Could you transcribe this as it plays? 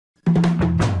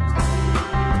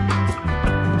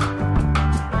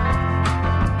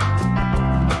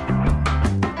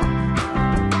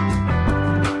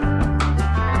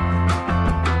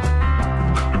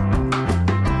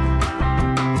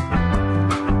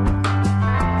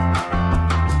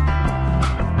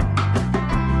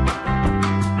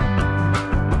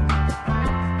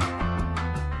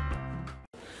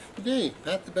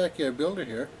the Backyard Builder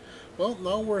here. Well,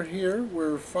 now we're here.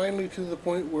 We're finally to the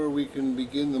point where we can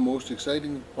begin the most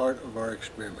exciting part of our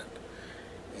experiment.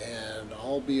 And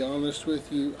I'll be honest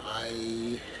with you,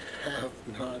 I have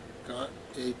not got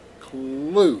a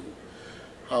clue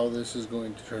how this is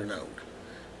going to turn out.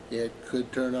 It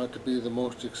could turn out to be the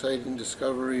most exciting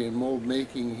discovery in mold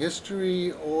making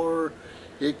history, or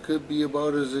it could be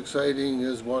about as exciting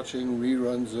as watching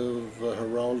reruns of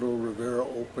Geraldo Rivera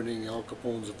opening Al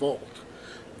Capone's vault.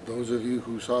 Those of you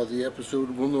who saw the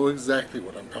episode will know exactly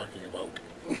what I'm talking about.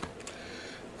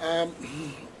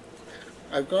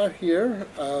 I've got here,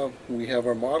 we have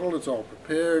our model. It's all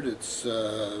prepared, it's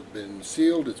been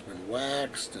sealed, it's been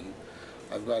waxed, and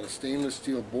I've got a stainless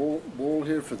steel bowl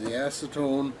here for the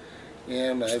acetone,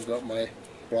 and I've got my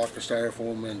block of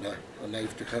styrofoam and a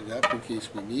knife to cut it up in case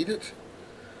we need it.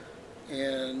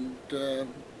 And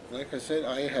like I said,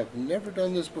 I have never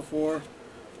done this before.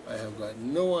 I have got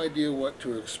no idea what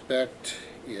to expect.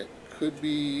 It could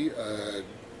be a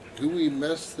gooey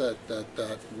mess that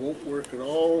won't work at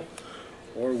all,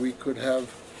 or we could have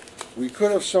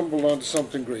stumbled onto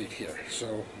something great here.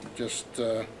 So just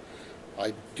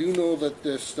I do know that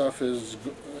this stuff is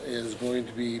going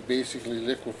to be basically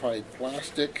liquefied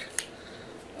plastic.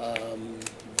 You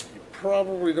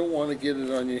probably don't want to get it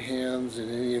on your hands in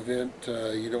any event.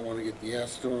 You don't want to get the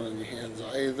acetone on your hands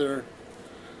either.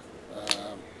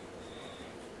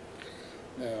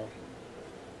 Now,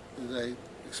 as I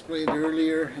explained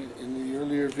earlier in the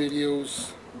earlier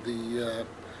videos, the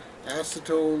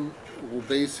acetone will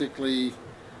basically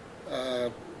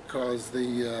cause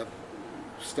the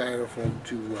styrofoam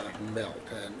to melt,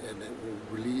 and it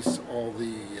will release all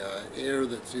the air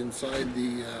that's inside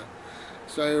the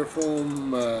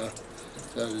styrofoam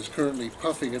that is currently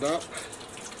puffing it up.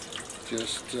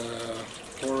 Just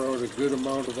pour out a good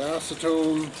amount of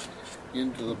acetone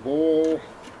into the bowl,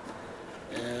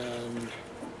 and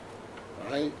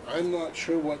I'm not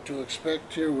sure what to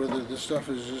expect here, whether this stuff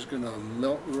is just going to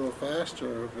melt real fast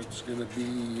or if it's going to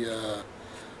be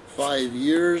 5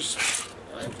 years.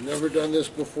 I've never done this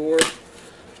before.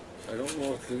 I don't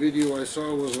know if the video I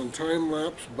saw was on time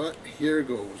lapse, but here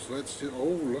goes. Let's do, oh,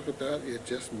 look at that, it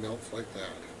just melts like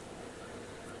that.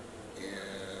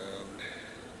 And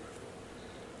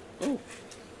oh,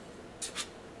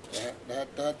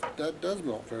 that does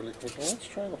melt fairly quickly. Let's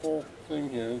try the whole thing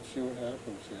here and see what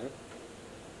happens here.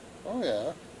 Oh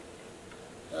yeah,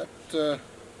 that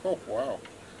oh wow,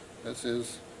 this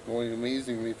is going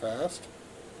amazingly fast.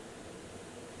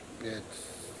 It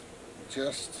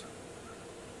just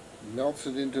melts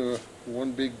it into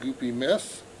one big goopy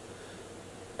mess.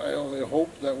 I only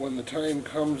hope that when the time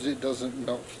comes it doesn't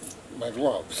melt my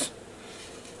gloves.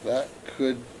 That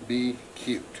could be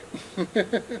cute.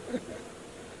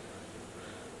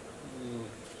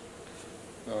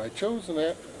 Now I chose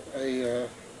a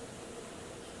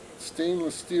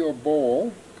stainless steel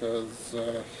bowl because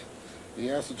the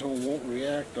acetone won't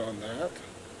react on that.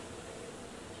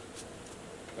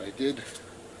 I did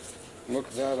look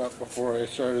that up before I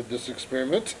started this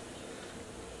experiment.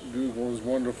 Google is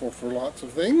wonderful for lots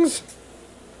of things.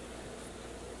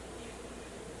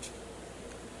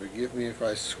 Forgive me if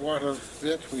I swat a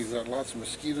bit. We've got lots of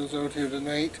mosquitoes out here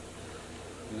tonight.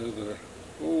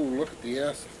 Oh, look at the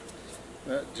acid.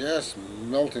 That just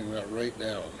melting that right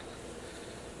down.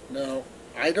 Now,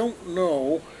 I don't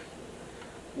know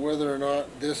whether or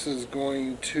not this is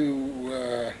going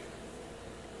to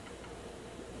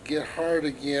get hard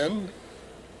again.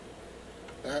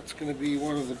 That's going to be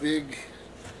one of the big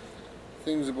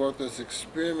things about this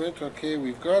experiment. Okay,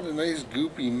 we've got a nice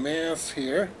goopy mass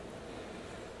here.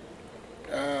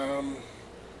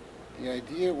 The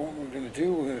idea, what we're going to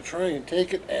do, we're going to try and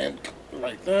take it and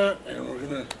like that, and we're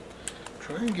going to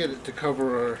try and get it to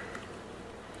cover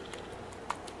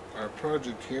our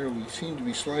project here. We seem to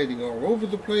be sliding all over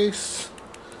the place.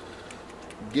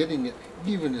 Getting it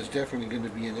even is definitely going to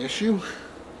be an issue.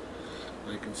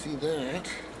 I can see that.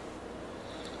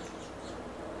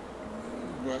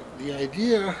 But the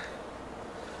idea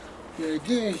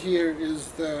here is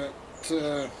that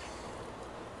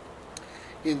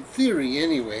in theory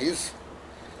anyways,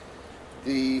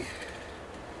 the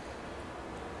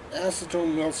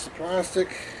acetone melts the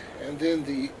plastic, and then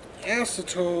the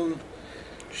acetone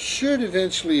should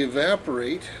eventually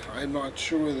evaporate. I'm not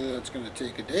sure whether that's going to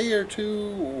take a day or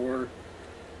two, or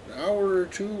an hour or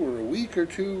two, or a week or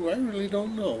two. I really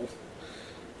don't know.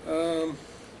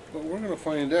 But we're going to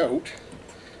find out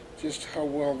just how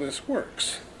well this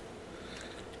works.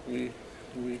 We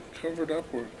covered up.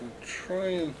 We're going to try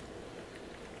and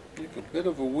make a bit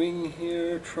of a wing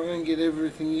here, try and get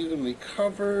everything evenly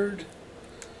covered.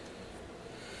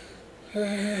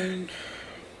 And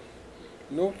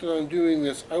Note that I'm doing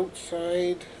this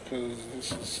outside because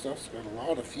this stuff's got a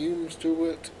lot of fumes to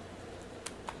it.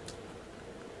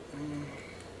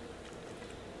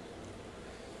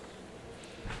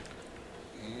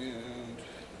 And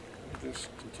just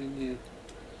continue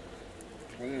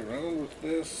to play around with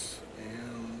this,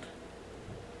 and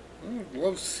well, the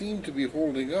gloves seem to be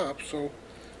holding up, so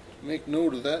make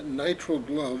note of that. Nitrile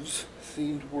gloves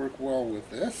seem to work well with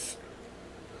this.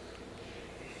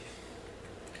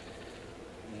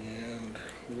 And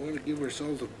we want to give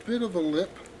ourselves a bit of a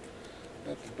lip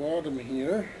at the bottom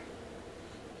here,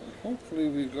 and hopefully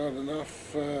we've got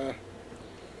enough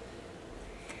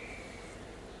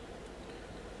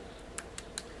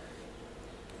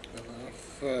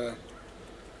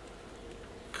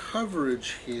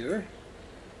coverage here.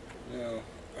 Now,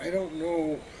 I don't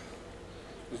know,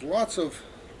 there's lots of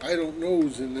I don't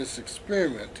knows in this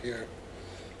experiment here.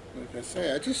 Like I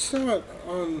say, I just saw it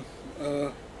on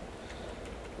a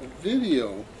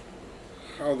video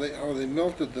how they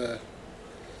melted the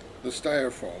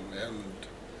styrofoam, and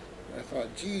I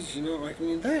thought, geez, you know, like, I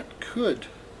mean, that could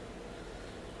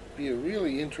be a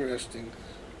really interesting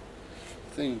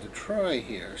thing to try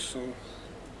here. So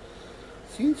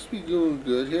seems to be doing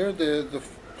good here. The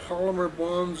polymer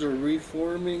bonds are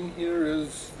reforming here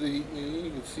as you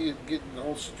can see it getting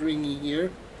all stringy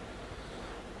here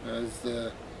as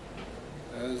the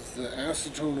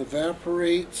acetone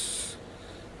evaporates.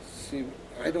 See,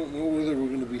 I don't know whether we're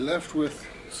going to be left with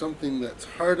something that's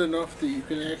hard enough that you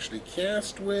can actually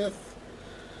cast with,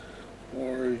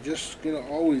 or just going to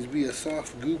always be a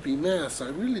soft goopy mess. I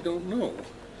really don't know.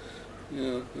 You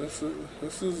know, this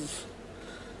is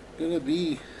going to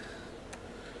be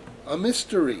a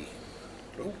mystery.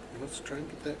 Oh, let's try and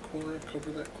get that corner,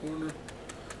 cover that corner.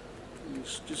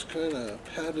 Just kind of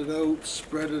pat it out,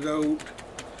 spread it out,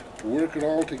 work it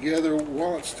all together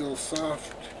while it's still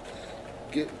soft.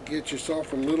 Get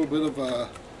yourself a little bit of a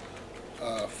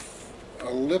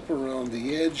lip around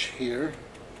the edge here,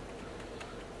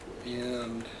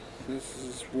 and this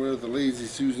is where the Lazy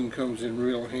Susan comes in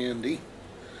real handy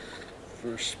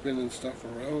for spinning stuff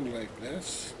around like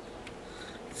this.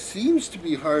 It seems to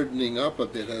be hardening up a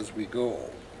bit as we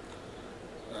go,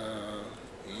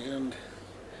 and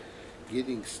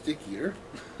getting stickier.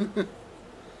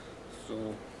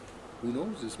 So who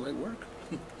knows, this might work.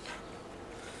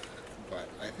 But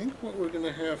I think what we're going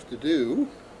to have to do,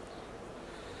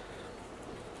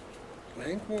 I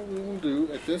think what we will do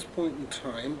at this point in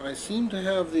time, I seem to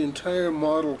have the entire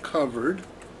model covered,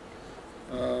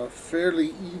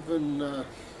 fairly even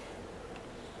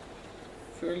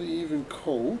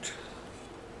coat,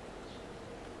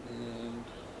 and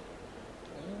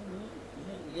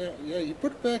yeah, you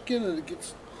put it back in and it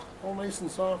gets all nice and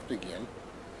soft again.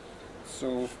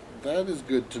 So that is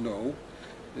good to know.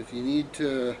 If you need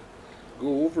to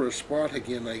go over a spot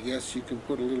again, I guess you can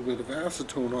put a little bit of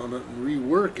acetone on it and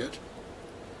rework it.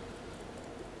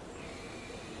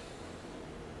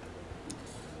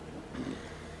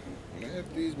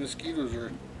 These mosquitoes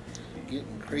are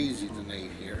getting crazy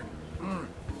tonight here. One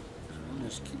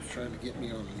just keeps trying to get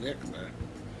me on the neck there.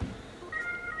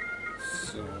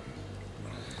 So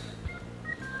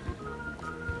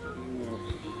we'll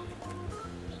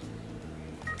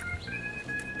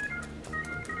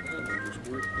just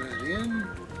work that in.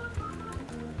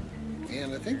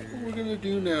 And I think what we're going to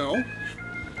do now,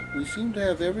 we seem to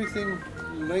have everything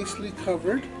nicely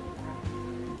covered.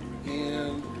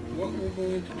 And what we're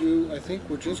going to do, I think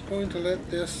we're just going to let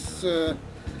this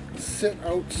sit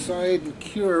outside and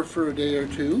cure for a day or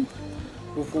two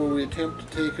before we attempt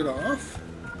to take it off.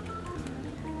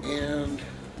 And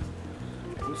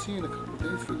we'll see you in a couple of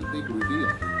days for the big reveal.